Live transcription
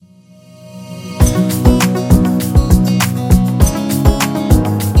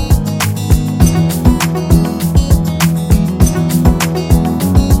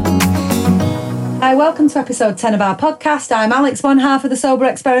Hi, welcome to episode 10 of our podcast. I'm Alex, one half of The Sober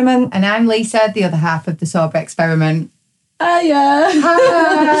Experiment. And I'm Lisa, the other half of The Sober Experiment. Hiya.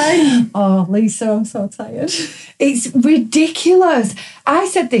 Hi. Oh, Lisa, I'm so tired. It's ridiculous. I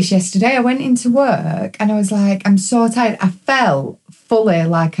said this yesterday. I went into work and I was like, I'm so tired. I felt fully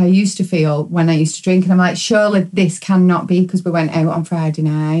like I used to feel when I used to drink. And I'm like, surely this cannot be because we went out on Friday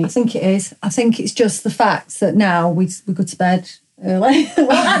night. I think it is. I think it's just the fact that now we go to bed early.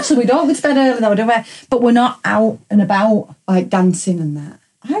 Well, actually, we don't go to bed early though, do we? But we're not out and about. Like dancing and that.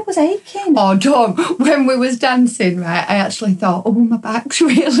 I was aching. Oh, don't. When we was dancing, right, I actually thought, oh, my back's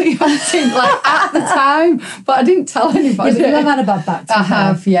really hurting, like at the time. But I didn't tell anybody. Yeah, but you have had a bad back. I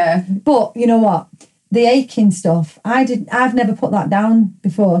have, yeah. But you know what? The aching stuff, I've never put that down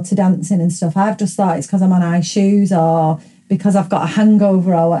before to dancing and stuff. I've just thought it's because I'm on ice shoes or because I've got a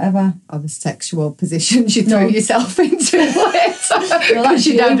hangover or whatever. Or the sexual positions you throw yourself into later. Because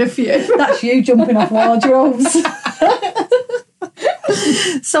you'd had a few. That's you jumping off wardrobes.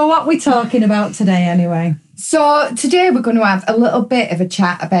 So what are we talking about today anyway? So today we're going to have a little bit of a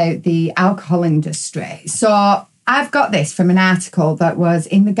chat about the alcohol industry. So I've got this from an article that was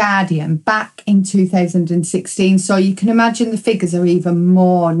in The Guardian back in 2016. So you can imagine the figures are even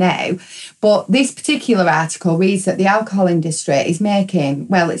more now. But this particular article reads that the alcohol industry is making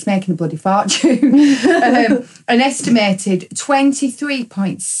a bloody fortune. An estimated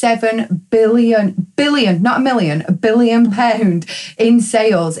 23.7 billion, not a million, £1 billion in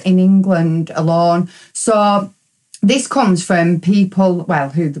sales in England alone. So this comes from people,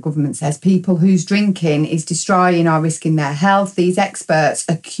 who the government says, people whose drinking is destroying or risking their health. These experts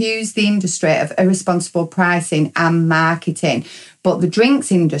accuse the industry of irresponsible pricing and marketing. But the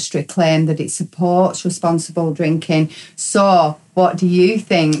drinks industry claim that it supports responsible drinking. So what do you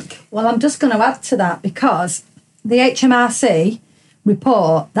think? Well, I'm just going to add to that because the HMRC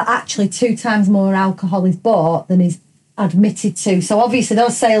report that actually 2 times more alcohol is bought than is admitted to. So obviously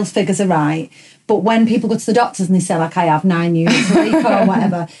those sales figures are right. But when people go to the doctors and they say, like, I have 9 units a week or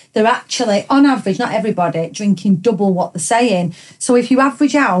whatever, they're actually, on average, not everybody, drinking double what they're saying. So if you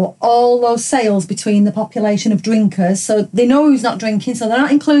average out all those sales between the population of drinkers, so they know who's not drinking, so they're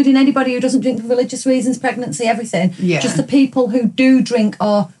not including anybody who doesn't drink for religious reasons, pregnancy, everything. Yeah. Just the people who do drink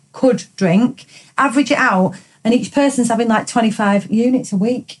or could drink, average it out, and each person's having like 25 units a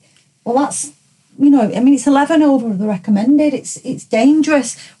week. Well, that's... it's 11 over the recommended. It's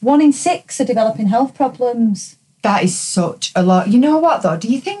dangerous. 1 in 6 are developing health problems. That is such a lot. You know what, though? Do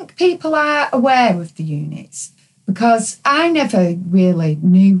you think people are aware of the units? Because I never really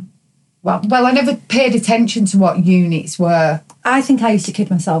knew. Well, I never paid attention to what units were. I think I used to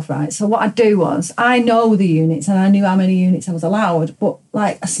kid myself, right? So what I'd do was, I know the units and I knew how many units I was allowed, but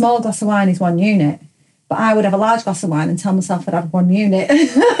like a small glass of wine is 1 unit. But I would have a large glass of wine and tell myself I'd have 1 unit.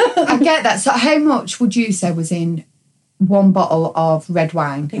 I get that. So how much would you say was in 1 bottle of red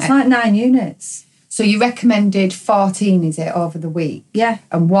wine? It's like 9 units. So you recommended 14, is it, over the week? Yeah.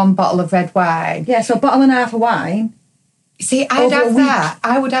 And 1 bottle of red wine? Yeah, so a bottle and a half of wine. See, I'd have that.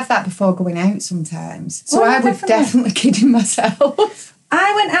 I would have that before going out sometimes. So I would definitely kidding myself.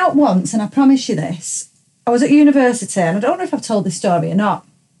 I went out once, and I promise you this. I was at university, and I don't know if I've told this story or not,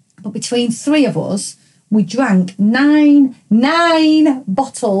 but between 3 of us, we drank nine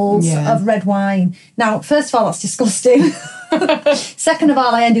bottles of red wine. Now, first of all, that's disgusting. Second of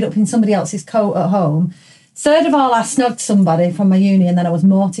all, I ended up in somebody else's coat at home. Third of all, I snogged somebody from my uni and then I was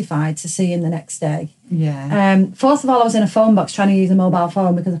mortified to see him the next day. Yeah. Fourth of all, I was in a phone box trying to use a mobile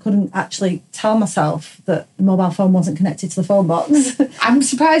phone because I couldn't actually tell myself that the mobile phone wasn't connected to the phone box. I'm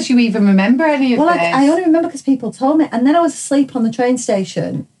surprised you even remember any of this. Well, I only remember because people told me. And then I was asleep on the train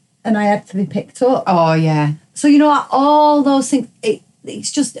station and I had to be picked up. Oh, yeah. So, all those things,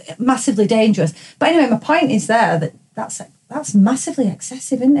 it's just massively dangerous. But anyway, my point is there that's massively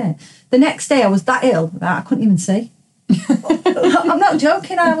excessive, isn't it? The next day I was that ill that I couldn't even see. I'm not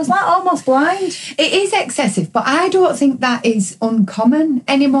joking. I was like almost blind. It is excessive, but I don't think that is uncommon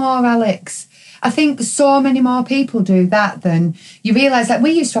anymore, Alex. I think so many more people do that than you realise. Like,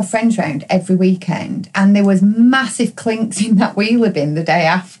 we used to have friends round every weekend and there was massive clinks in that wheelie bin the day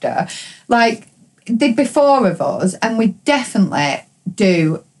after. Like, the before of us, and we definitely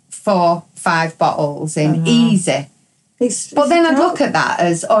do 4-5 bottles in easy. But then I'd look at that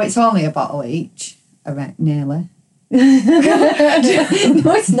as, it's only a bottle each. Right, nearly. No,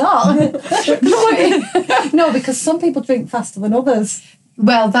 it's not. No, because some people drink faster than others.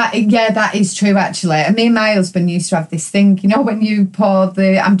 Well, that is true, actually. And me and my husband used to have this thing, when you pour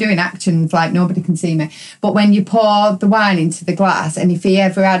I'm doing actions like nobody can see me, but when you pour the wine into the glass, and if he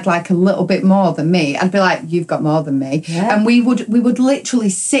ever had like a little bit more than me, I'd be like, you've got more than me. Yeah. And we would literally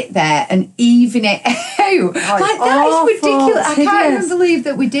sit there and even it out. That is ridiculous. I can't even believe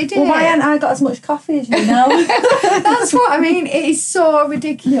that we did it. Well, why hadn't I got as much coffee as you now? That's what I mean. It is so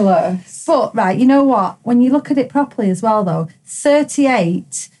ridiculous. But, right, you know what? When you look at it properly as well, though,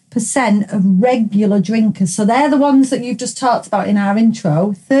 38% of regular drinkers, so they're the ones that you've just talked about in our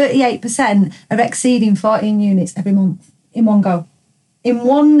intro, 38% are exceeding 14 units every month in one go, in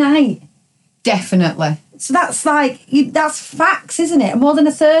one night. Definitely. So that's that's facts, isn't it? More than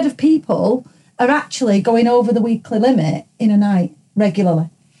a third of people are actually going over the weekly limit in a night regularly.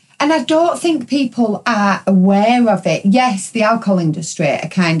 And I don't think people are aware of it. Yes, the alcohol industry are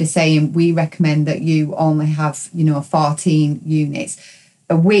kind of saying we recommend that you only have, 14 units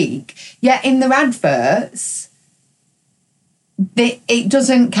a week. Yet in their adverts, it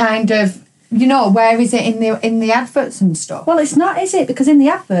doesn't kind of, where is it in the adverts and stuff? Well, it's not, is it? Because in the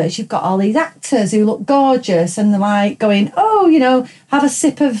adverts, you've got all these actors who look gorgeous and they're like going, have a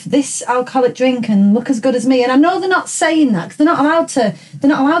sip of this alcoholic drink and look as good as me. And I know they're not saying that because they're not allowed to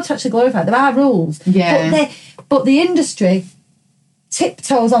actually glorify it. There are rules. Yeah. But the industry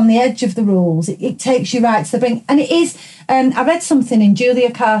tiptoes on the edge of the rules. It takes you right to the brink. And it is, I read something in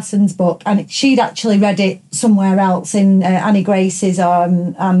Julia Carson's book, and she'd actually read it somewhere else in Annie Grace's or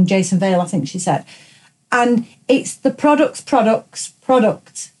Jason Vale, I think she said. And it's the product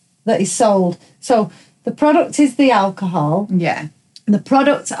that is sold. So the product is the alcohol. Yeah. The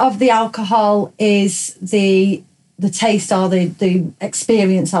product of the alcohol is the taste or the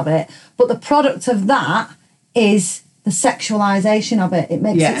experience of it. But the product of that is the sexualization of it. It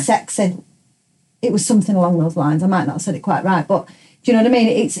makes it sexy. It was something along those lines. I might not have said it quite right, but do you know what I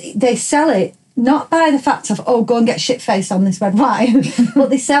mean? They sell it not by the fact of, go and get shit-faced on this red wine, but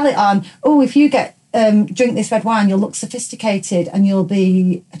they sell it on, if you drink this red wine, you'll look sophisticated and you'll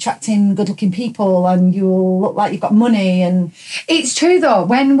be attracting good-looking people and you'll look like you've got money. And it's true though.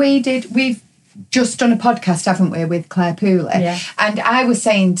 When we've just done a podcast, haven't we, with Claire Pooley? Yeah. And I was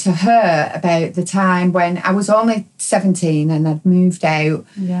saying to her about the time when I was only 17 and I'd moved out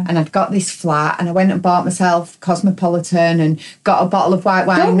and I'd got this flat and I went and bought myself Cosmopolitan and got a bottle of white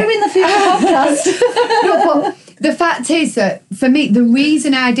wine. Don't ruin the future podcast. No, but the fact is that for me, the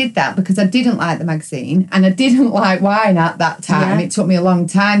reason I did that, because I didn't like the magazine and I didn't like wine at that time. Yeah. It took me a long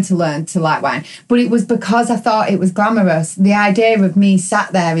time to learn to like wine. But it was because I thought it was glamorous. The idea of me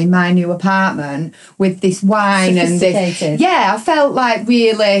sat there in my new apartment with this wine and this. Yeah, I felt like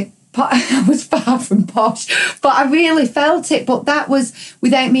really... I was far from posh, but I really felt it. But that was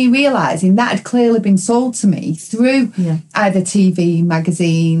without me realising that had clearly been sold to me through either TV,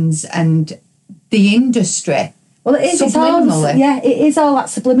 magazines and the industry. Well, it is. It is all that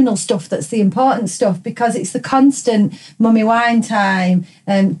subliminal stuff that's the important stuff, because it's the constant mummy wine time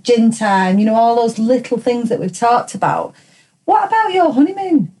and gin time, all those little things that we've talked about. What about your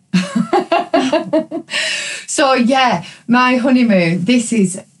honeymoon? So, my honeymoon,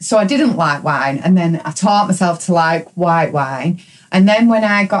 so I didn't like wine, and then I taught myself to like white wine. And then when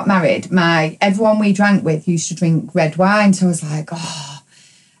I got married, everyone we drank with used to drink red wine. So I was like,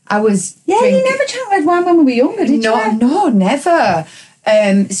 I was... Yeah, you never drank red wine when we were younger, did you? No, never.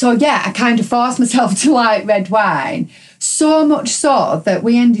 I kind of forced myself to like red wine. So much so that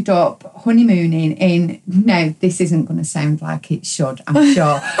we ended up honeymooning in... Now, this isn't going to sound like it should, I'm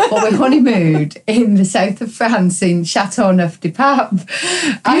sure. But we honeymooned in the south of France in Châteauneuf-du-Pape.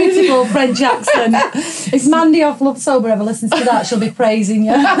 Beautiful French accent. If Mandy off Love Sober ever listens to that, she'll be praising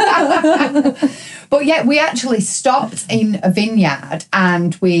you. But we actually stopped in a vineyard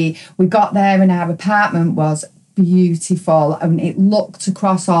and we got there and our apartment was beautiful and it looked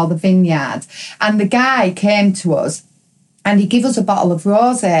across all the vineyards. And the guy came to us and he gave us a bottle of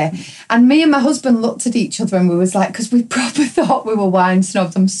rosé. And me and my husband looked at each other and we was like, because we probably thought we were wine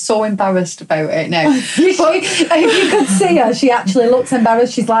snobs. I'm so embarrassed about it now. If you could see her, she actually looks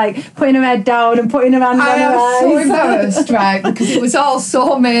embarrassed. She's like putting her head down and putting her hand on her eyes. I am so embarrassed, right? Because it was all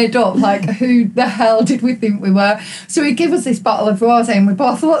so made up. Like, who the hell did we think we were? So he gave us this bottle of rosé and we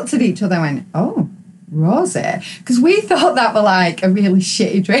both looked at each other and went, oh, rosé? Because we thought that were like a really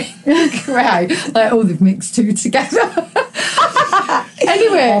shitty drink, right? Like, they've mixed two together.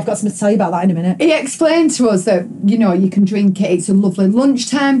 Anyway, I've got something to tell you about that in a minute. He explained to us that, you can drink it. It's a lovely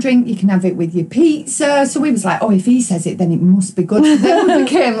lunchtime drink. You can have it with your pizza. So we was like, if he says it, then it must be good. So then we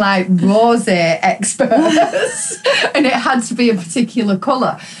became like rosé experts. And it had to be a particular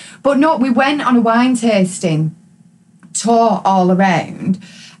colour. But no, we went on a wine tasting taught all around.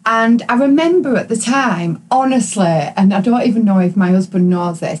 And I remember at the time, honestly, and I don't even know if my husband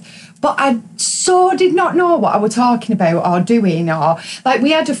knows this, but I so did not know what I was talking about or doing, or like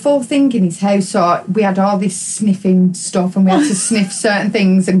we had a full thing in his house, so we had all this sniffing stuff and we had to sniff certain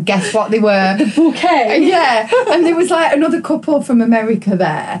things and guess what they were. The bouquet. Yeah, and there was like another couple from America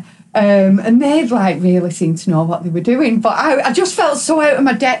there. And they'd like really seemed to know what they were doing, but I just felt so out of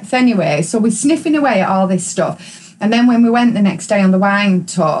my depth anyway. So we're sniffing away at all this stuff. And then when we went the next day on the wine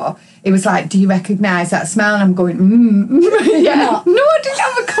tour, it was like, do you recognise that smell? And I'm going, yeah. No, I didn't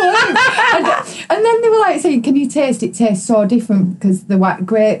have a clue. and then they were like saying, can you taste it? It tastes so different because the white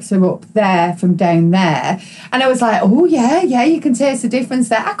grapes are up there from down there. And I was like, oh, yeah, you can taste the difference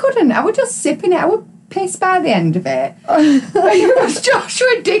there. I couldn't. I was just sipping it. I was pissed by the end of it. It was just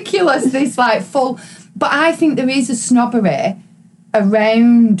ridiculous, this like full... But I think there is a snobbery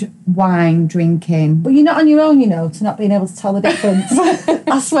around wine drinking. But you're not on your own, you know, to not being able to tell the difference.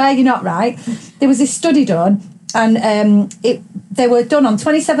 I swear you're not right. There was this study done, and they were done on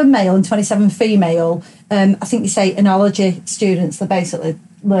 27 male and 27 female. I think they say enology students. They're basically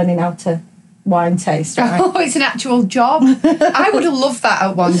learning how to wine taste, right? Oh, it's an actual job. I would have loved that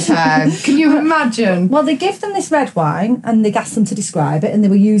at one time. Can you imagine? Well, they give them this red wine and they asked them to describe it, and they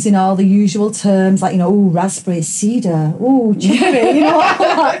were using all the usual terms like, you know, oh, raspberry, cedar, oh, cherry, you know, all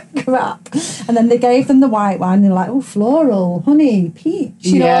that crap. And then they gave them the white wine and they were like, oh, floral, honey, peach,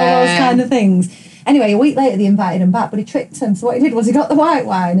 you know, all those kind of things. Anyway, a week later they invited him back, but he tricked them. So what he did was he got the white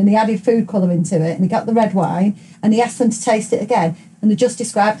wine and he added food colour into it, and he got the red wine and he asked them to taste it again. And they just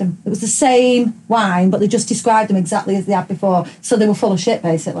described them. It was the same wine, but they just described them exactly as they had before. So they were full of shit,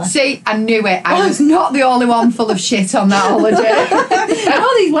 basically. See, I knew it. I was not the only one full of shit on that holiday. And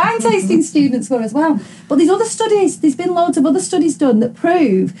all these wine tasting students were as well. But there's other studies, there's been loads of other studies done that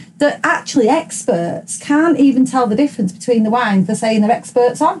prove that actually experts can't even tell the difference between the wines they're saying they're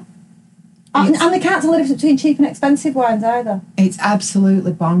experts on. And they can't tell the difference between cheap and expensive wines either. It's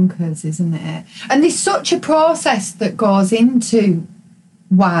absolutely bonkers, isn't it? And there's such a process that goes into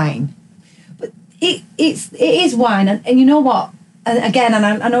wine. But it is wine, and you know what? And again, and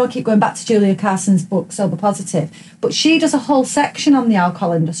I know I keep going back to Julia Carson's book, Sober Positive, but she does a whole section on the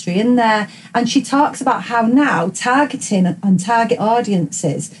alcohol industry in there, and she talks about how now targeting and target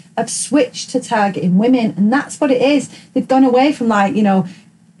audiences have switched to targeting women, and that's what it is. They've gone away from, like, you know,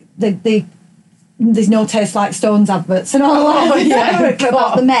 the there's no taste like stones adverts and all that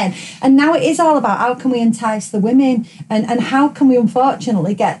about the men, and now it is all about how can we entice the women, and how can we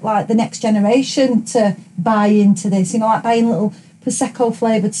unfortunately get like the next generation to buy into this, you know, like buying little Prosecco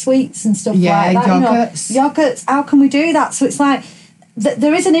flavoured sweets and stuff like that, yogurts. You know, yogurts, how can we do that? So it's like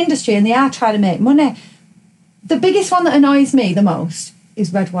there is an industry and they are trying to make money. The biggest one that annoys me the most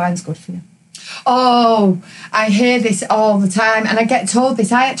is red wine's good for you. Oh, I hear this all the time, and I get told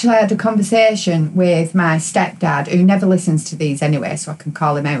this. I actually had a conversation with my stepdad, who never listens to these anyway, so I can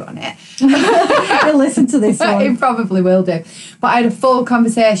call him out on it. He'll listen to this one. He probably will do. But I had a full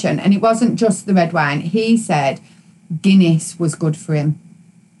conversation, and it wasn't just the red wine. He said Guinness was good for him.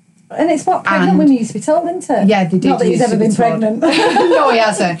 And it's what pregnant women used to be told, isn't it? Yeah, they did. Not that he's ever been pregnant. No, he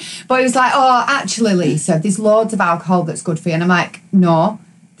hasn't. But he was like, oh, actually, Lisa, there's loads of alcohol that's good for you. And I'm like, no.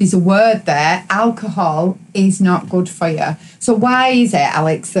 There's a word there, alcohol is not good for you. So why is it,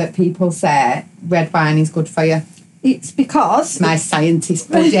 Alex, that people say red wine is good for you? It's because... My scientist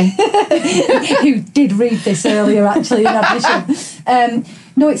buddy. Who did read this earlier, actually, in admission.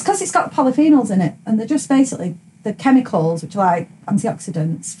 No, it's because it's got polyphenols in it, and they're just basically the chemicals, which are like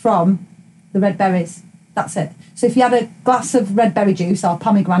antioxidants, from the red berries. That's it. So if you had a glass of red berry juice or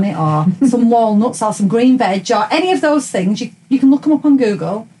pomegranate or some walnuts or some green veg or any of those things, you can look them up on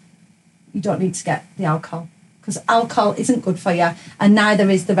Google. You don't need to get the alcohol, because alcohol isn't good for you, and neither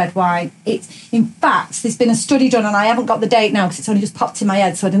is the red wine. It's, in fact, there's been a study done, and I haven't got the date now because it's only just popped in my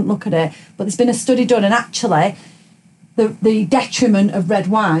head, so I didn't look at it, but there's been a study done, and actually the detriment of red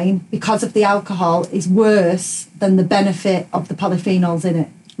wine because of the alcohol is worse than the benefit of the polyphenols in it.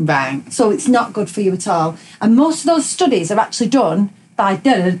 Right. So it's not good for you at all. And most of those studies are actually done by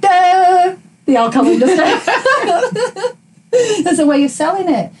the alcohol industry. There's a way of selling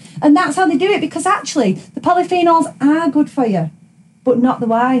it. And that's how they do it, because actually the polyphenols are good for you, but not the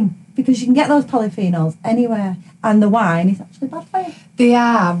wine, because you can get those polyphenols anywhere, and the wine is actually bad for you. They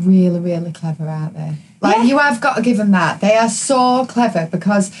are really, really clever, aren't they? Like, yeah. You have got to give them that. They are so clever,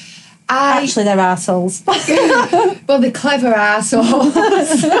 because actually, they're arseholes. Well, they're clever arseholes.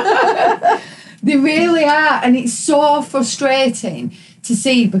 They really are. And it's so frustrating to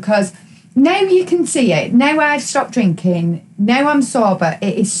see, because now you can see it. Now I've stopped drinking. Now I'm sober.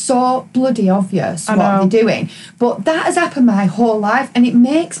 It is so bloody obvious what they're doing. But that has happened my whole life, and it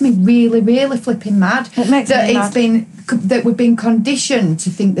makes me really, really flipping mad. It makes that me it's mad. that we've been conditioned to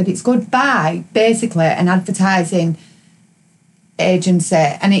think that it's good by basically an advertising agency,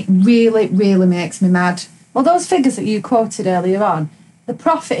 and it really, really makes me mad. Well, those figures that you quoted earlier on, the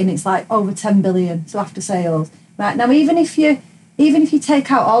profit in it's like over 10 billion, so after sales. Right, now even if you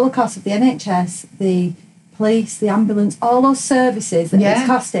take out all the costs of the NHS, the police, the ambulance, all those services that it's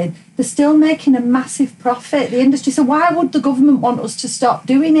costing, they're still making a massive profit, the industry. So why would the government want us to stop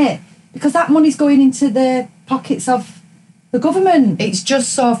doing it? Because that money's going into the pockets of the government. It's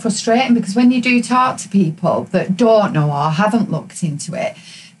just so frustrating, because when you do talk to people that don't know or haven't looked into it,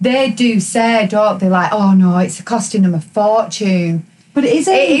 they do say, don't they, like, oh no, it's costing them a fortune. But it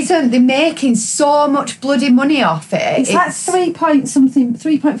isn't. It isn't. They're making so much bloody money off it. It's like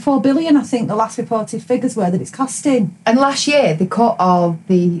 3.4 billion, I think the last reported figures were that it's costing. And last year they cut all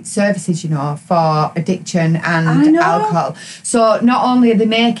the services, for addiction and alcohol. So not only are they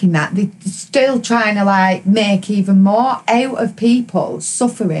making that, they're still trying to make even more out of people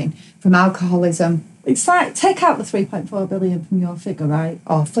suffering from alcoholism. It's like, take out the 3.4 billion from your figure, right?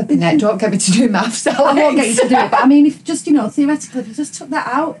 Oh, flipping it. Don't get me to do maths, Alex. I won't get you to do it, but I mean, if just, theoretically, if you just took that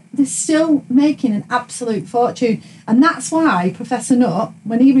out, they're still making an absolute fortune. And that's why Professor Nutt,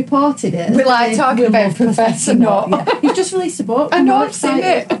 when he reported it... We like talking about Professor Nutt. Yeah. He's just released a book. I know, I've seen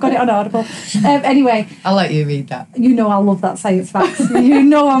it. I've got it on Audible. Anyway... I'll let you read that. You know I love that science facts. You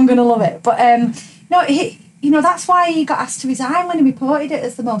know I'm going to love it. But, that's why he got asked to resign when he reported it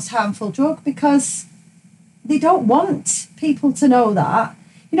as the most harmful drug, because... they don't want people to know that.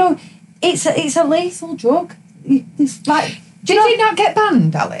 It's a lethal drug. It's like... Did it not get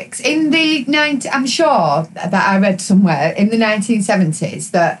banned, Alex? In the I'm sure that I read somewhere in the 1970s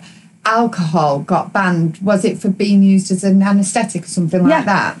that alcohol got banned. Was it for being used as an anaesthetic or something like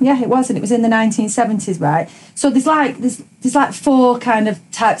that? Yeah, it was, and it was in the 1970s, right? So there's four kind of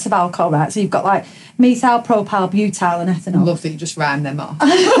types of alcohol, right? So you've got methyl, propyl, butyl, and ethanol. I love that you just rhymed them off.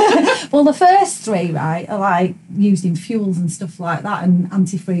 Well, the first three, right, are used in fuels and stuff like that, and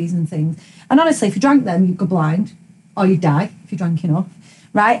antifreeze and things. And honestly, if you drank them, you'd go blind, or you'd die if you drank enough,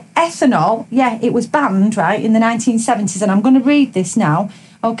 right? Ethanol, it was banned, right, in the 1970s, and I'm going to read this now.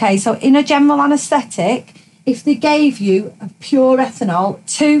 Okay, so in a general anaesthetic, if they gave you a pure ethanol,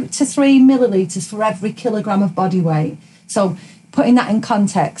 2 to 3 millilitres for every kilogram of body weight. So putting that in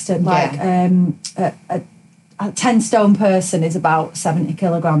context, a 10-stone person is about 70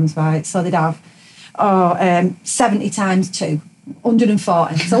 kilograms, right? So they'd have 70 times 2,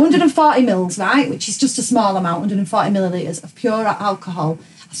 140. So 140 mils, right, which is just a small amount, 140 millilitres of pure alcohol.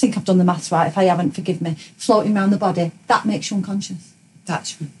 I think I've done the maths right. If I haven't, forgive me. Floating around the body, that makes you unconscious.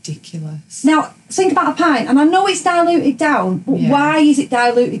 That's ridiculous. Now, think about a pint, and I know it's diluted down, but why is it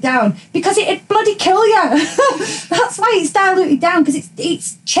diluted down? Because it'd bloody kill you. That's why it's diluted down, because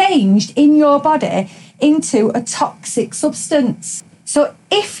it's changed in your body into a toxic substance. So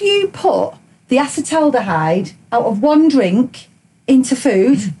if you put the acetaldehyde out of one drink into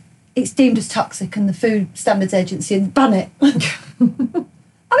food, it's deemed as toxic, and the Food Standards Agency ban it.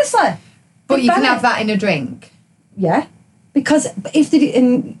 Honestly. But you can have that in a drink. Yeah. Because if they,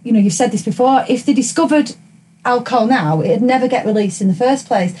 and you've said this before, if they discovered alcohol now, it'd never get released in the first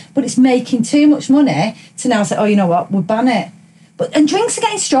place. But it's making too much money to now say, oh, you know what, we'll ban it. And drinks are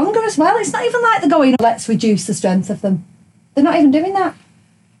getting stronger as well. It's not even like they're going, let's reduce the strength of them. They're not even doing that.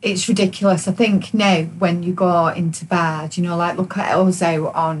 It's ridiculous. I think now when you go into bars, look at us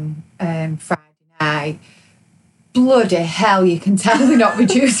out on Friday night. Bloody hell, you can tell they're not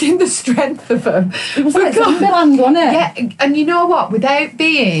reducing the strength of them. It was like Zombieland, wasn't it? Yeah, and you know what? Without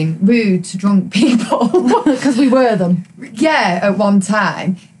being rude to drunk people... Because we were them. Yeah, at one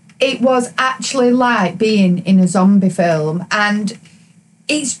time. It was actually like being in a zombie film, and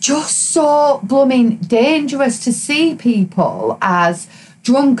it's just so blooming dangerous to see people as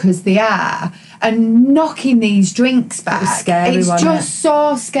drunk as they are and knocking these drinks back. It was scary, it's wasn't just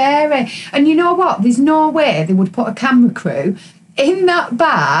so scary. And you know what? There's no way they would put a camera crew in that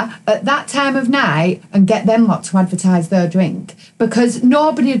bar at that time of night and get them lot to advertise their drink, because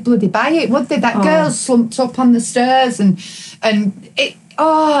nobody would bloody buy it, would they? That girl slumped up on the stairs and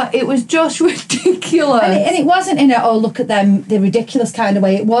it was just ridiculous. And it wasn't in a, oh, look at them, the ridiculous kind of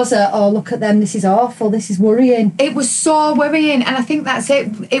way. It was a, oh, look at them, this is awful, this is worrying. It was so worrying, and I think that's it.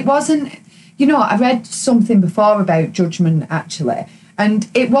 It wasn't, I read something before about judgment, actually, and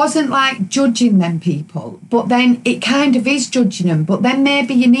it wasn't like judging them people, but then it kind of is judging them, but then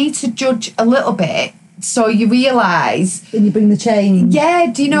maybe you need to judge a little bit So you realise... And you bring the change.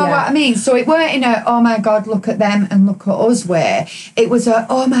 Yeah, do you know what I mean? So it weren't in a, oh my God, look at them and look at us way. It was a,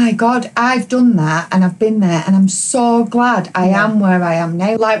 oh my God, I've done that and I've been there and I'm so glad I am where I am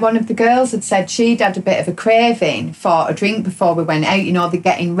now. Like one of the girls had said she'd had a bit of a craving for a drink before we went out, you know, they're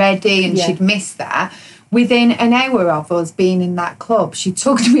getting ready and she'd missed that. Within an hour of us being in that club, she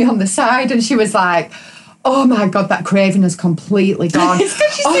tugged me on the side and she was like, oh my God, that craving has completely gone. It's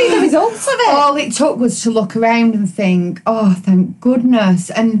because you see the results of it. All it took was to look around and think, oh, thank goodness.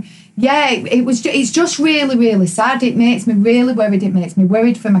 And yeah, it's just really, really sad. It makes me really worried. It makes me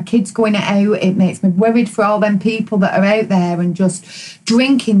worried for my kids going out. It makes me worried for all them people that are out there and just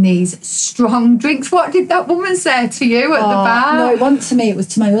drinking these strong drinks. What did that woman say to you at the bar? No, it wasn't to me, it was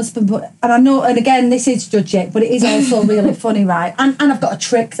to my husband. But and I know, and again, this is Judge It, but it is also really funny, right? And I've got a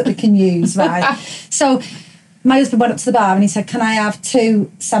trick that we can use, right? So my husband went up to the bar and he said, can I have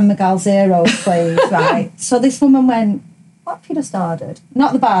 2 San Miguel Zeros, please, right? So this woman went, what have you just ordered?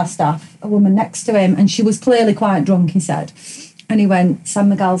 Not the bar staff, a woman next to him, and she was clearly quite drunk, he said. And he went, San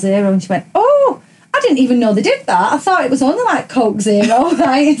Miguel Zero, and she went, oh, I didn't even know they did that. I thought it was only like Coke Zero,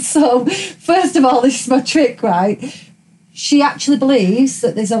 right? So, first of all, this is my trick, right? She actually believes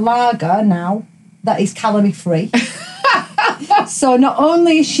that there's a lager now that is calorie-free. So not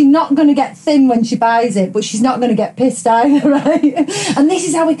only is she not going to get thin when she buys it, but she's not going to get pissed either, right? And this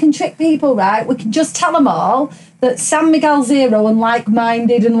is how we can trick people, right? We can just tell them all that San Miguel Zero and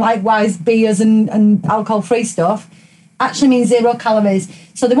like-minded and likewise beers and alcohol-free stuff actually means 0 calories.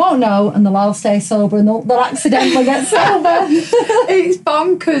 So they won't know and they'll all stay sober and they'll accidentally get sober. It's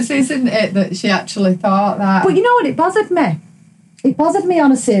bonkers, isn't it, that she actually thought that? But you know what? It bothered me. It bothered me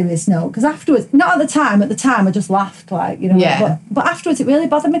on a serious note because afterwards, not at the time I just laughed, like, you know. Yeah. But afterwards it really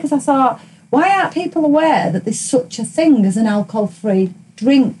bothered me because I thought, why aren't people aware that there's such a thing as an alcohol-free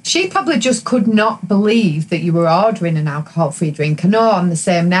drink? She probably just could not believe that you were ordering an alcohol-free drink. I know on the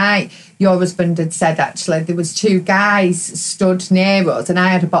same night your husband had said actually there was 2 guys stood near us and I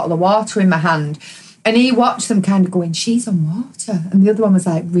had a bottle of water in my hand and he watched them kind of going, she's on water. And the other one was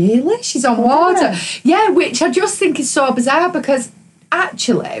like, really? She's on water? Yeah, which I just think is so bizarre because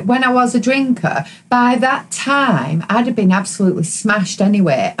actually, when I was a drinker, by that time, I'd have been absolutely smashed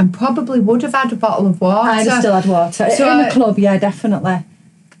anyway and probably would have had a bottle of water. I'd have still had water. So, in the club, yeah, definitely.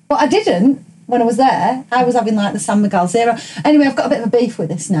 But I didn't. When I was there, I was having like the San Miguel Zero. Anyway, I've got a bit of a beef with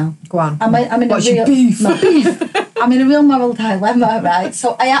this now. Go on. I'm in What's a real your beef? My beef. I'm in a real moral dilemma, right?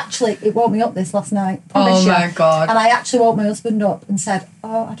 So it woke me up this last night. Oh my God. And I actually woke my husband up and said,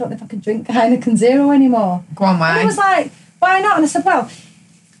 oh, I don't know if I can drink Heineken Zero anymore. Go on, why? And he was like, why not? And I said, well,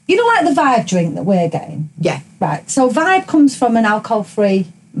 you know, like the Vibe drink that we're getting? Yeah. Right. So Vibe comes from an alcohol-free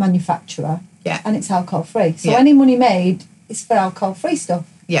manufacturer. Yeah. And it's alcohol-free. So any money made is for alcohol-free stuff.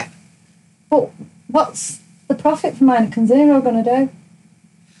 Yeah. But what's the profit from Heineken Zero going to do?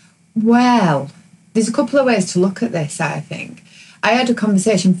 Well, there's a couple of ways to look at this, I think. I had a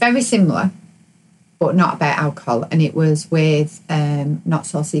conversation very similar, but not about alcohol, and it was with Not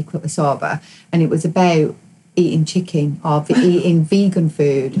So Secretly Sober, and it was about eating chicken or eating vegan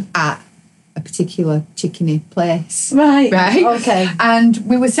food at a particular chickeny place. Right. Okay. And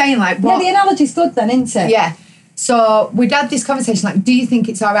we were saying, like, what... Yeah, the analogy's good then, isn't it? Yeah. So we'd had this conversation, like, do you think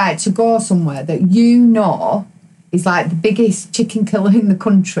it's all right to go somewhere that you know is like the biggest chicken killer in the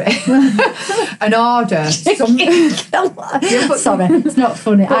country and order some... killer? Sorry, it's not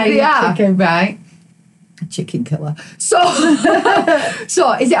funny. I eat chicken. Right. A chicken killer. So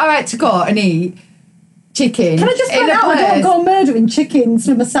is it all right to go and eat chicken? Can I just point out, I don't go murdering chickens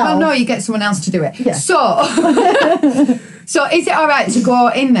for myself. Well, no, you get someone else to do it. Yeah. So is it all right to go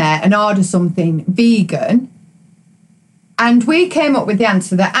in there and order something vegan? And we came up with the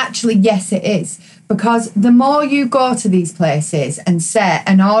answer that actually, yes, it is. Because the more you go to these places and sit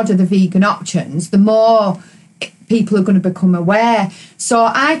and order the vegan options, the more people are going to become aware. So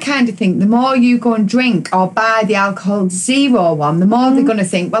I kind of think the more you go and drink or buy the alcohol zero one, the more they're going to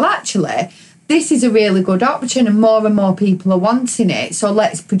think, well, actually, this is a really good option and more people are wanting it. So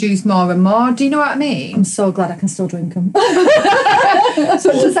let's produce more and more. Do you know what I mean? I'm so glad I can still drink them.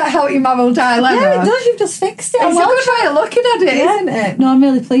 So does that help your moral dilemma? Yeah, it does. You've just fixed it. It's a good way of looking at it, isn't it? No, I'm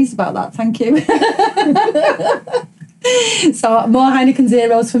really pleased about that. Thank you. So more Heineken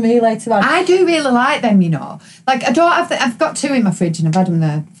Zeros for me later on. I do really like them, you know. Like, I don't have I've got 2 in my fridge and I've had them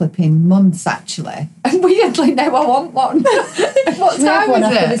there flipping months, actually. And weirdly now I want one. What time is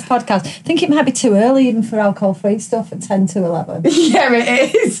after it? this podcast. I think it might be too early even for alcohol-free stuff at 10 to 11. Yeah,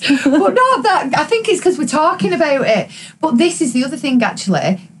 it is. But no, I think it's because we're talking about it. But this is the other thing,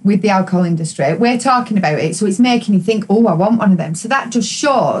 actually. with the alcohol industry. We're talking about it, so it's making you think, oh, I want one of them. So that just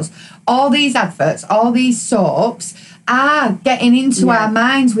shows all these adverts, all these soaps are getting into our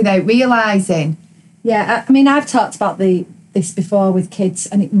minds without realising. Yeah, I mean, I've talked about this before with kids,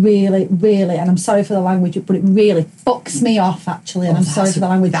 and it really, really, and I'm sorry for the language, but it really fucks me off, actually, and I'm sorry for the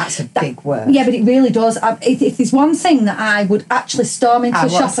language. That's a big word. Yeah, but it really does. If there's one thing that I would actually storm into a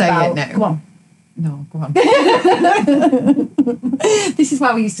shop about... Go on. No, go on. This is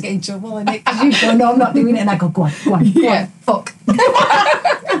why we used to get in trouble, isn't it? Because you go, no, I'm not doing it, and I go, go on, fuck.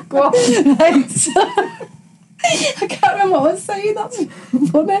 Go on. Right, so, I can't remember what I was saying, that's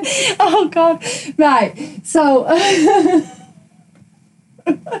funny. Oh, God. Right, so...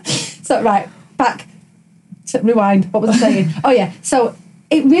 right, back to rewind. What was I saying? Oh, yeah, so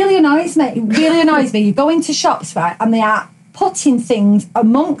it really annoys me. It really annoys me. You go into shops, right, and they are putting things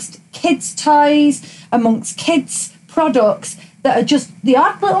amongst kids' toys, amongst kids' products that are just the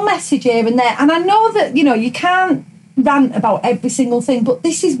odd little message here and there. And I know that, you know, you can't rant about every single thing, but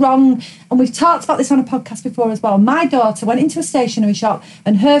this is wrong. And we've talked about this on a podcast before as well. My daughter went into a stationery shop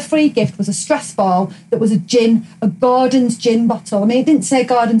and her free gift was a stress ball that was a Gordon's gin bottle. I mean, it didn't say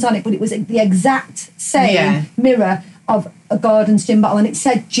Gordon's on it, but it was the exact same mirror of a Gordon's gin bottle, and it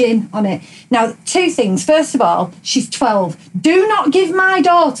said gin on it. Now, two things. First of all, she's 12. Do not give my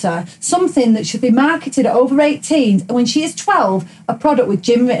daughter something that should be marketed at over 18s, and when she is 12, a product with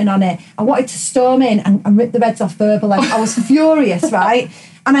gin written on it. I wanted to storm in and rip the reds off verbally. I was furious, right?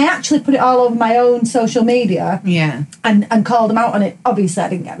 And I actually put it all over my own social media and called them out on it. Obviously, I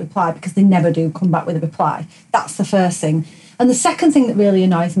didn't get a reply because they never do come back with a reply. That's the first thing. And the second thing that really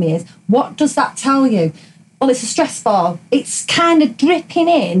annoys me is, what does that tell you? Well, it's a stress ball. It's kind of dripping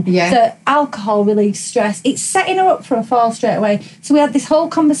in that alcohol relieves stress. It's setting her up for a fall straight away. So we had this whole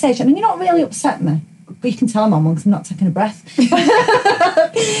conversation, and you're not really upset me. But you can tell I'm on one because I'm not taking a breath.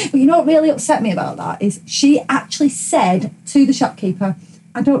 But you know what really upset me about that is she actually said to the shopkeeper,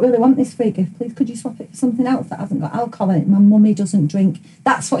 I don't really want this free gift. Please, could you swap it for something else that hasn't got alcohol in it? My mummy doesn't drink.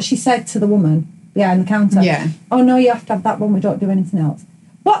 That's what she said to the woman behind the counter. Yeah. Oh, no, you have to have that one. We don't do anything else.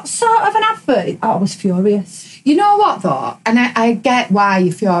 What sort of an advert? I was furious. You know what, though? And I get why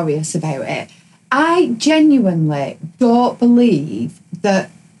you're furious about it. I genuinely don't believe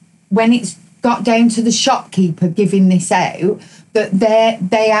that when it's got down to the shopkeeper giving this out, that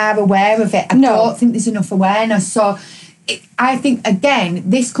they are aware of it. I don't think there's enough awareness. So I think, again,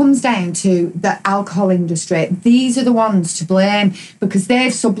 this comes down to the alcohol industry. These are the ones to blame because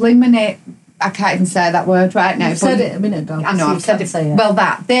they've subliminated... I can't even say that word right now. You said it a minute ago. I know, I've said it. Well,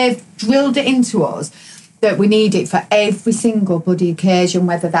 they've drilled it into us that we need it for every single bloody occasion,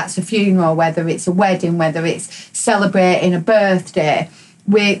 whether that's a funeral, whether it's a wedding, whether it's celebrating a birthday.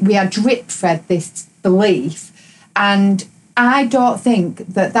 We are drip-fed this belief, and I don't think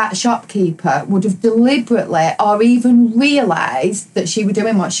that shopkeeper would have deliberately or even realised that she was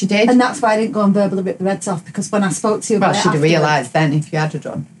doing what she did. And that's why I didn't go and verbally rip the reds off, because when I spoke to you about it... Well, she'd have realised then if you had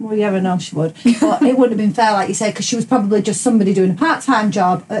done. Well, yeah, I know she would. But it wouldn't have been fair, like you say, because she was probably just somebody doing a part-time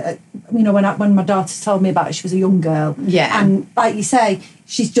job. You know, when my daughter told me about it, she was a young girl. Yeah. And like you say,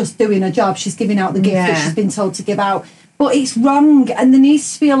 she's just doing her job. She's giving out the gift that she's been told to give out. But it's wrong, and there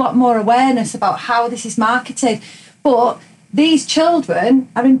needs to be a lot more awareness about how this is marketed. But... these children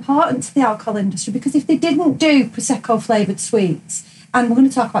are important to the alcohol industry because if they didn't do Prosecco flavoured sweets, and we're going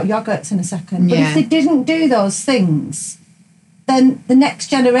to talk about yogurts in a second, but if they didn't do those things, then the next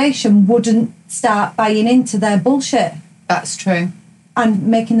generation wouldn't start buying into their bullshit. That's true. And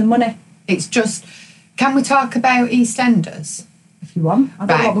making the money. It's just, can we talk about EastEnders? If you want. I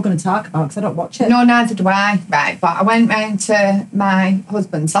don't know what we're going to talk about because I don't watch it. No, neither do I. Right, but I went round to my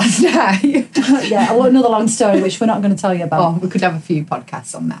husband's last night. Yeah, another long story which we're not going to tell you about. Oh, we could have a few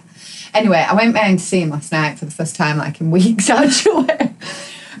podcasts on that. Anyway, I went round to see him last night for the first time, like in weeks, actually.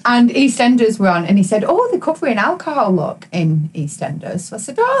 And EastEnders were on, and he said, oh, they're covering alcohol, look, in EastEnders. So I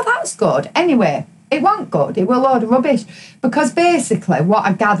said, oh, that's good. Anyway, it wasn't good. It was a load of rubbish. Because basically, what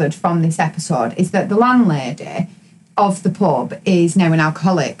I gathered from this episode is that the landlady of the pub is now an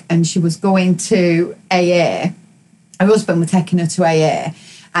alcoholic, and she was going to AA. Her husband was taking her to AA,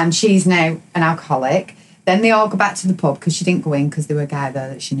 and she's now an alcoholic. Then they all go back to the pub because she didn't go in because there were a guy there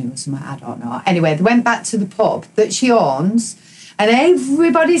that she knew or something, I don't know. Anyway, they went back to the pub that she owns, and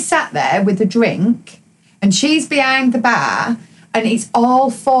everybody sat there with a drink, and she's behind the bar, and it's all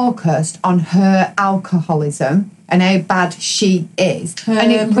focused on her alcoholism and how bad she is.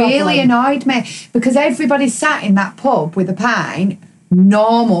 And it really annoyed me because everybody sat in that pub with a pint,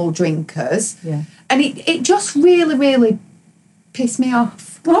 normal drinkers, and it just really, really pissed me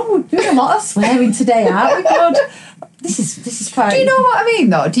off. Well, we're doing a lot of swearing today, aren't we? God. This is quite... Do you know what I mean,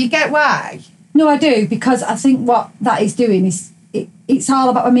 though? Do you get why? No, I do, because I think what that is doing is it's all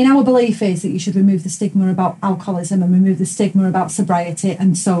about, I mean, our belief is that you should remove the stigma about alcoholism and remove the stigma about sobriety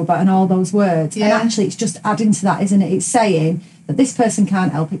and sober and all those words. Yeah. And actually it's just adding to that, isn't it? It's saying that this person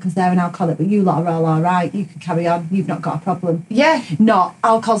can't help it because they're an alcoholic, but you lot are all right, you can carry on, you've not got a problem. Yeah. Not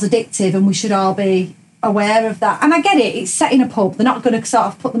alcohol's addictive and we should all be aware of that. And I get it, it's set in a pub, they're not going to sort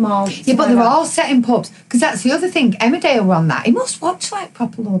of put them all... Yeah, but they're all set in pubs. Because that's the other thing, Emmerdale were on that. He must watch like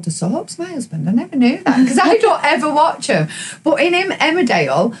proper load of soaps, my husband. I never knew that because I don't ever watch them. But in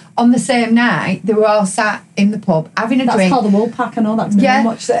Emmerdale, on the same night, they were all sat in the pub having a That's drink. called the Woolpack, I know that's no one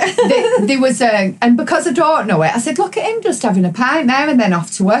watched it. There was and because I don't know it, I said, look at him just having a pint now and then off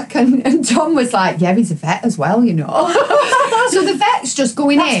to work. And Tom was like, yeah, he's a vet as well, you know. So the vet's just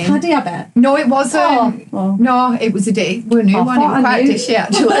going That's in. Paddy, I bet. No, it wasn't. Oh. No, it was a new one. It was quite dishy,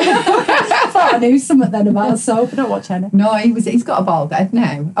 actually. I thought I knew something then about soap. I don't watch any. No, he's got a bald head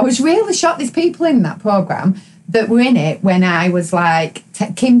now. I was really shocked. There's people in that programme that were in it when I was like,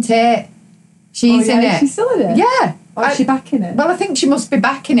 Kim Tate, she's in it. She's still in it? Yeah. Or is she back in it? Well, I think she must be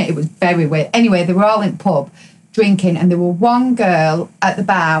back in it. It was very weird. Anyway, they were all in the pub drinking and there were one girl at the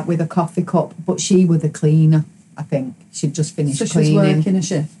bar with a coffee cup, but she was the cleaner, I think. She'd just finished so she cleaning. was working a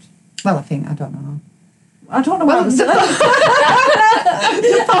shift? Well, I don't know. I don't know what I'm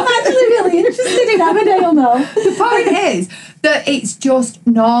actually really interested in Emmerdale now. The point is that it's just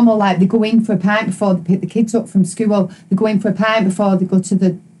normal. Like they go in for a pint before they pick the kids up from school. They go in for a pint before they go to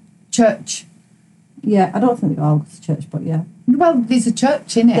the church. Yeah, I don't think they all go to church, but yeah. Well, there's a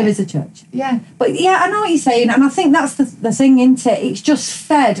church in it. There is a church. Yeah. But yeah, I know what you're saying, and I think that's the thing, isn't it? It's just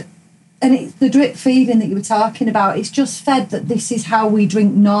fed, and it's the drip feeding that you were talking about. It's just fed that this is how we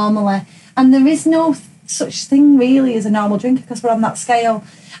drink normally, and there is no such thing really as a normal drinker because we're on that scale.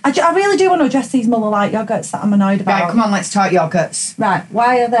 I really do want to address these Muller Lite yogurts that I'm annoyed about. Right, come on, let's talk yogurts. Right,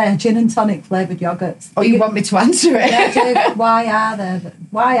 why are there gin and tonic flavoured yogurts? Oh, you want me to answer it? Yeah, I do. Why are there?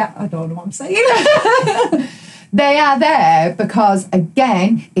 I don't know what I'm saying. They are there because,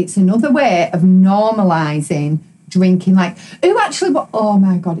 again, it's another way of normalising drinking. Like, who actually... Oh,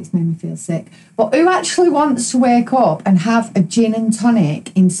 my God, it's made me feel sick. But who actually wants to wake up and have a gin and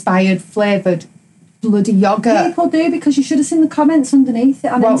tonic inspired flavoured bloody yogurt? People do, because you should have seen the comments underneath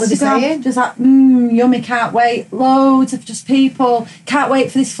it on What Instagram. were they saying? Just like, yummy, can't wait. Loads of just people, can't wait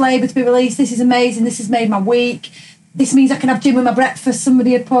for this flavour to be released. This is amazing. This has made my week. This means I can have gin with my breakfast,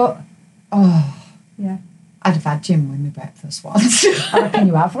 somebody had put. Oh, yeah. I'd have had gin with my breakfast once. I reckon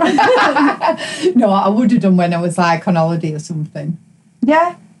you have. No, I would have done when I was like on holiday or something.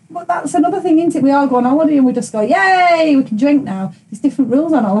 Yeah, but that's another thing, isn't it? We all go on holiday and we just go, yay, we can drink now. There's different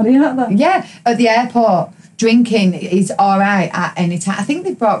rules on holiday, aren't there? Yeah, at the airport, drinking is all right at any time. I think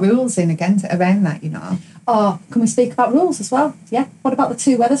they've brought rules in again around that, you know. Oh, can we speak about rules as well? Yeah. What about the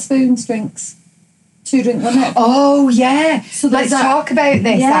 2 Wetherspoons drinks? 2 drink limit. Oh, yeah. So let's talk about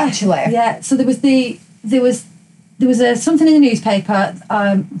this, actually. Yeah, so there was something in the newspaper,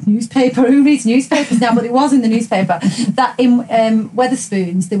 who reads newspapers now, but it was in the newspaper, that in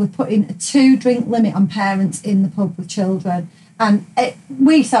Wetherspoons they were putting a 2 drink limit on parents in the pub with children. And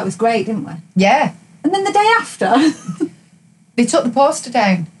we thought it was great, didn't we? Yeah. And then the day after... they took the poster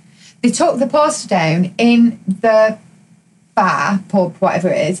down. They took the poster down in the bar, pub, whatever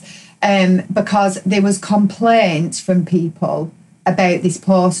it is, because there was complaints from people about this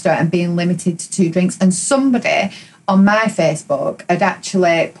poster and being limited to 2 drinks. And somebody on my Facebook had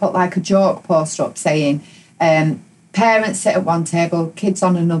actually put like a joke poster up saying, parents sit at one table, kids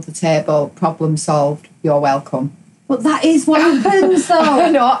on another table, problem solved, you're welcome. But that is what happens, though. I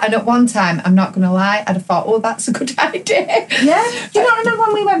know, and at one time, I'm not going to lie, I'd have thought, oh, that's a good idea. Yeah. Do you not remember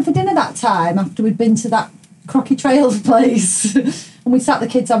when we went for dinner that time after we'd been to that Crocky Trails place? And we sat the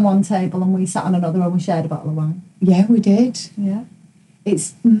kids on one table and we sat on another and we shared a bottle of wine. Yeah, we did. Yeah.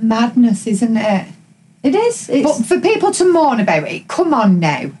 It's madness, isn't it? It is. But for people to mourn about it, come on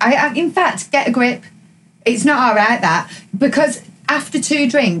now. I in fact, get a grip. It's not all right, that. Because after 2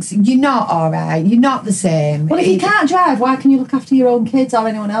 drinks, you're not all right. You're not the same. Well, if you can't drive, why can you look after your own kids or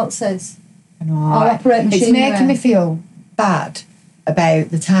anyone else's? I know. Or operate machinery? It's making me feel bad about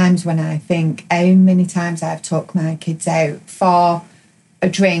the times when I think how many times I've took my kids out for a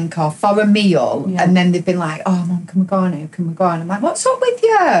drink or for a meal, and then they've been like, oh, Mum, can we go now? Can we go? And I'm like, what's up with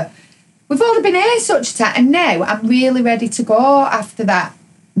you? We've only been here such a time. And now I'm really ready to go after that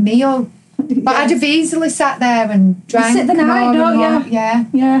meal. But I'd have easily sat there and drank. You sit the night, don't you? Yeah.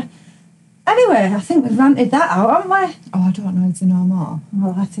 Yeah. Anyway, I think we've ranted that out, haven't we? Oh, I don't know. Is there no more?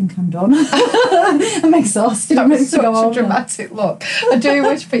 Well, I think I'm done. I'm exhausted. That I'm ready was to go such a home now. dramatic look. I do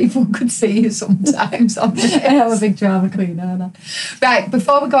wish people could see you sometimes on this. I am a big drama queen, aren't I? Right,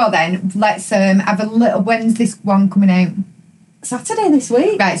 before we go then, let's have a little... When's this one coming out? Saturday this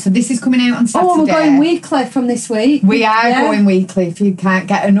week. Right, so this is coming out on Saturday. Oh, we're going weekly from this week. We are going weekly if you can't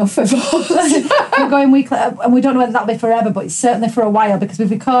get enough of us. We're going weekly, and we don't know whether that'll be forever, but it's certainly for a while because we've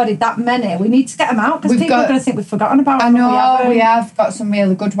recorded that many. We need to get them out because people are going to think we've forgotten about them. I know, we have got some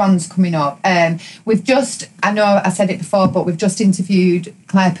really good ones coming up. We've just, I know I said it before, but we've just interviewed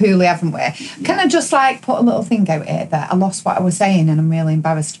Claire Pooley, haven't we? Can I just put a little thing out here that I lost what I was saying and I'm really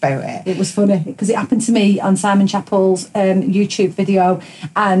embarrassed about it? It was funny because it happened to me on Simon Chappell's YouTube video,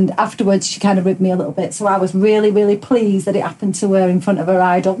 and afterwards she kind of ribbed me a little bit, so I was really, really pleased that it happened to her in front of her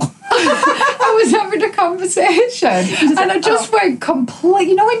idol. I was having a conversation and I just went complete,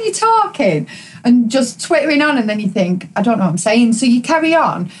 you know when you're talking and just twittering on and then you think, I don't know what I'm saying, so you carry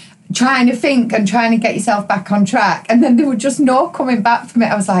on trying to think and trying to get yourself back on track, and then there was just no coming back from it.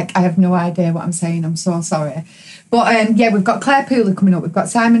 I was like, I have no idea what I'm saying, I'm so sorry. But we've got Claire Pooley coming up, we've got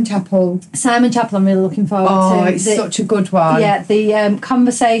Simon Chappell. Simon Chappell I'm really looking forward to. Oh, it's such a good one. Yeah, the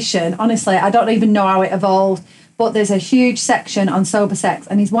conversation, honestly, I don't even know how it evolved, but there's a huge section on sober sex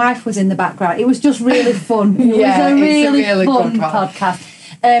and his wife was in the background. It was just really fun. It was a really fun podcast.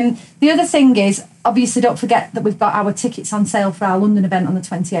 The other thing is, obviously, don't forget that we've got our tickets on sale for our London event on the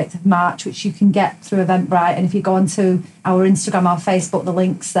 28th of March, which you can get through Eventbrite. And if you go onto our Instagram or Facebook, the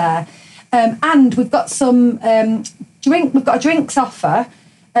link's there. And we've got some we've got a drinks offer.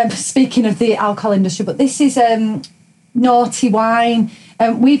 Speaking of the alcohol industry, but this is Naughty Wine.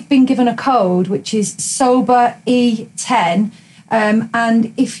 We've been given a code which is Sober E10,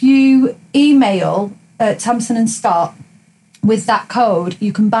 and if you email Thompson and Scott with that code,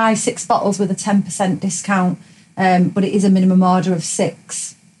 you can buy 6 bottles with a 10% discount, but it is a minimum order of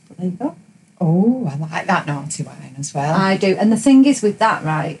 6. But there you go. Oh, I like that Naughty Wine as well. I do, and the thing is with that,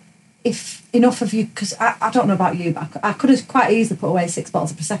 right? If enough of you, because I don't know about you, but I could have quite easily put away 6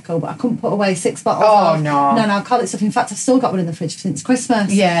 bottles of Prosecco, but I couldn't put away 6 bottles of non-alcoholic stuff. In fact, I've still got one in the fridge since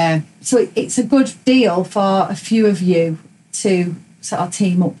Christmas. Yeah. So it's a good deal for a few of you to sort of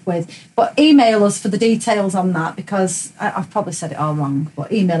team up with. But email us for the details on that, because I've probably said it all wrong,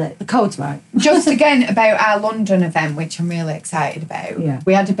 but email it. The code's right. Just again about our London event, which I'm really excited about. Yeah.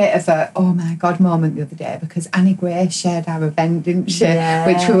 We had a bit of a, oh my God moment the other day because Annie Gray shared our event, didn't she? Yeah.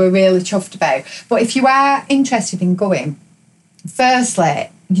 Which we were really chuffed about. But if you are interested in going, firstly,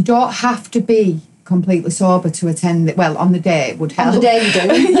 you don't have to be completely sober to attend it. Well, on the day it would help. On the day you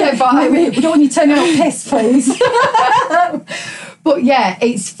do. Yeah, but we don't want you turning up pissed, please. But yeah,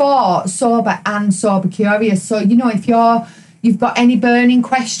 it's for sober and sober curious. So, you know, if you've got any burning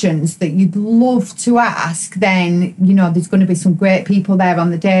questions that you'd love to ask, then, you know, there's going to be some great people there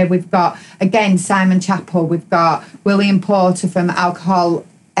on the day. We've got, again, Simon Chappell. We've got William Porter from Alcohol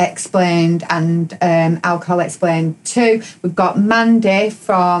Explained and Alcohol Explained 2. We've got Mandy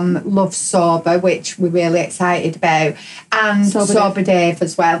from Love Sober, which we're really excited about, and Sober Dave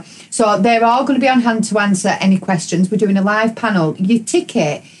as well. So they're all going to be on hand to answer any questions. We're doing a live panel. Your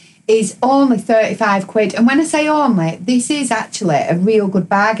ticket is only 35 quid. And when I say only, this is actually a real good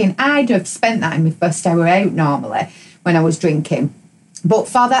bargain. I'd have spent that in my first hour out normally when I was drinking. But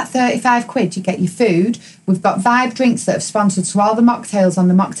for that 35 quid, you get your food. We've got Vibe drinks that have sponsored, so all the mocktails on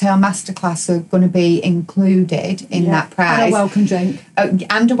the Mocktail Masterclass are going to be included in that price. And a welcome drink.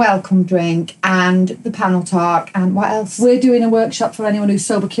 And a welcome drink, and the panel talk, and what else? We're doing a workshop for anyone who's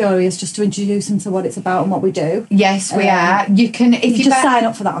sober curious, just to introduce them to what it's about and what we do. Yes, we are. You can, if you just sign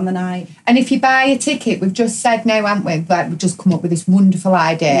up for that on the night. And if you buy a ticket, we've just said now, haven't we? Like, we've just come up with this wonderful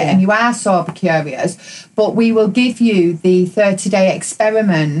idea, and you are sober curious, but we will give you the 30-day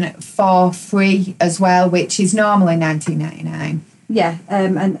experiment for free as well, which is normally $19.99. Yeah,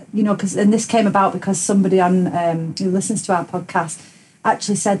 and you know, and this came about because somebody on who listens to our podcast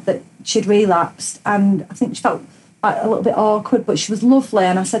actually said that she'd relapsed, and I think she felt a little bit awkward, but she was lovely.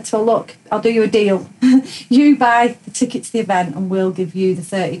 And I said to her, "Look, I'll do you a deal. You buy the ticket to the event, and we'll give you the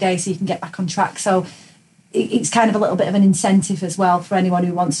 30 days so you can get back on track." So it's kind of a little bit of an incentive as well for anyone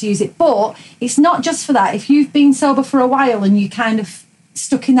who wants to use it. But it's not just for that. If you've been sober for a while and you kind of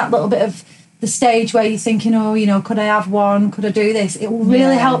stuck in that little bit of the stage where you're thinking, oh, you know, could I have one? Could I do this? It will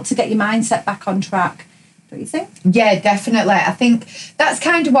really help to get your mindset back on track. Don't you think? Yeah, definitely. I think that's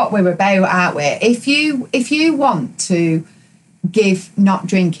kind of what we're about, aren't we? If you want to give not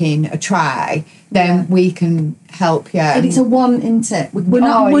drinking a try, then we can help you. And it's a want, isn't it? We're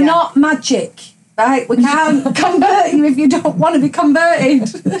not magic, Right, we can't convert you if you don't want to be converted.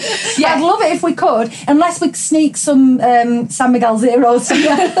 Yeah. I'd love it if we could, unless we sneak some San Miguel Zeros.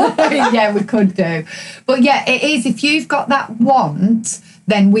 Yeah, we could do. But yeah, it is. If you've got that want,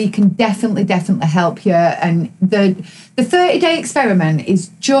 then we can definitely help you. And the 30-day experiment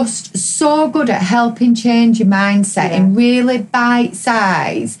is just so good at helping change your mindset in really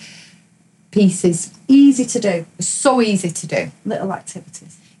bite-sized pieces. Easy to do. So easy to do. Little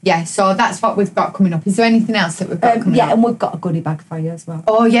activities. Yeah, so that's what we've got coming up. Is there anything else that we've got coming up? Yeah, and we've got a goodie bag for you as well.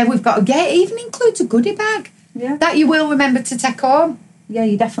 Oh, yeah, we've got... Yeah, it even includes a goodie bag. Yeah. That you will remember to take home. Yeah,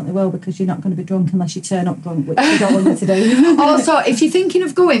 you definitely will, because you're not going to be drunk unless you turn up drunk, which you don't want you to do. Also, if you're thinking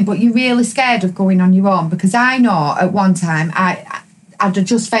of going, but you're really scared of going on your own, because I know at one time I'd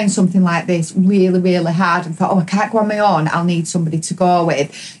just found something like this really, really hard and thought, I can't go on my own. I'll need somebody to go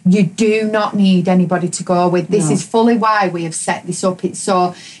with. You do not need anybody to go with. This is fully why we have set this up. It's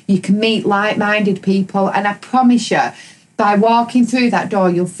so you can meet like-minded people. And I promise you, by walking through that door,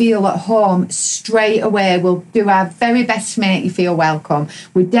 you'll feel at home straight away. We'll do our very best to make you feel welcome.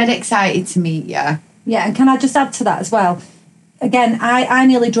 We're dead excited to meet you. Yeah, and can I just add to that as well? Again, I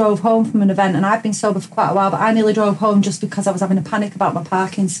nearly drove home from an event, and I've been sober for quite a while, but I nearly drove home just because I was having a panic about my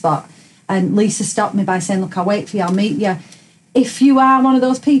parking spot. And Lisa stopped me by saying, look, I'll wait for you, I'll meet you. If you are one of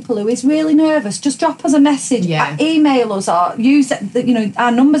those people who is really nervous, just drop us a message, email us, or use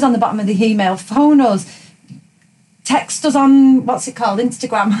our numbers on the bottom of the email, phone us, text us on,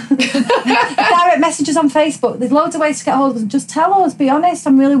 Instagram, direct messages on Facebook. There's loads of ways to get hold of us. Just tell us, be honest,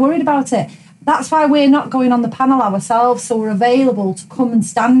 I'm really worried about it. That's why we're not going on the panel ourselves, so we're available to come and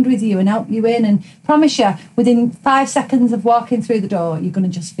stand with you and help you in. And promise you, within 5 seconds of walking through the door, you're going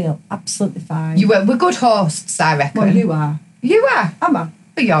to just feel absolutely fine. We're good hosts, I reckon. Well, you are. You are? Am I?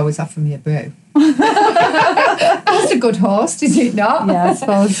 But you always offer me a brew. That's a good host, is it not? Yeah, I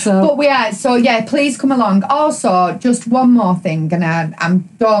suppose so. But we are. So, yeah, please come along. Also, just one more thing, and I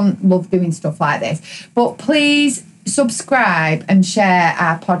don't love doing stuff like this, but please subscribe and share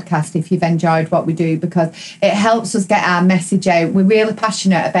our podcast if you've enjoyed what we do, because it helps us get our message out. We're really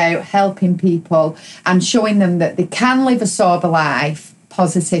passionate about helping people and showing them that they can live a sober life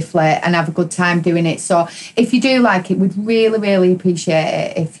positively and have a good time doing it. So if you do like it, we'd really, really appreciate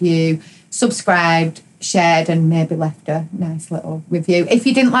it if you subscribed, shared, and maybe left a nice little review. If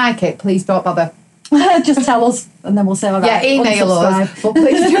you didn't like it, please don't bother. Just tell us, and then we'll say, all right, email us, but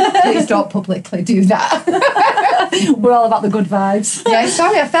please don't publicly do that. We're all about the good vibes. Yeah,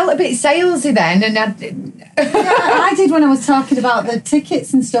 sorry, I felt a bit salesy then, and I did when I was talking about the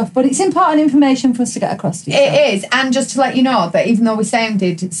tickets and stuff, but it's important information for us to get across to you. It is, and just to let you know that even though we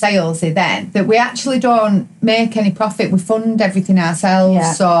sounded salesy then, that we actually don't make any profit. We fund everything ourselves.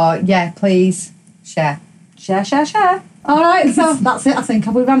 Yeah. So, yeah, please share. Share. All right, so that's it, I think.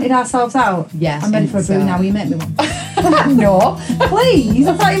 Have we ranted ourselves out? Yes. I'm ready for a brew now. Will you make me one? No. Please,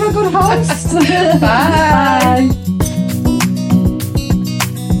 I thought you were a good host. Bye. Bye.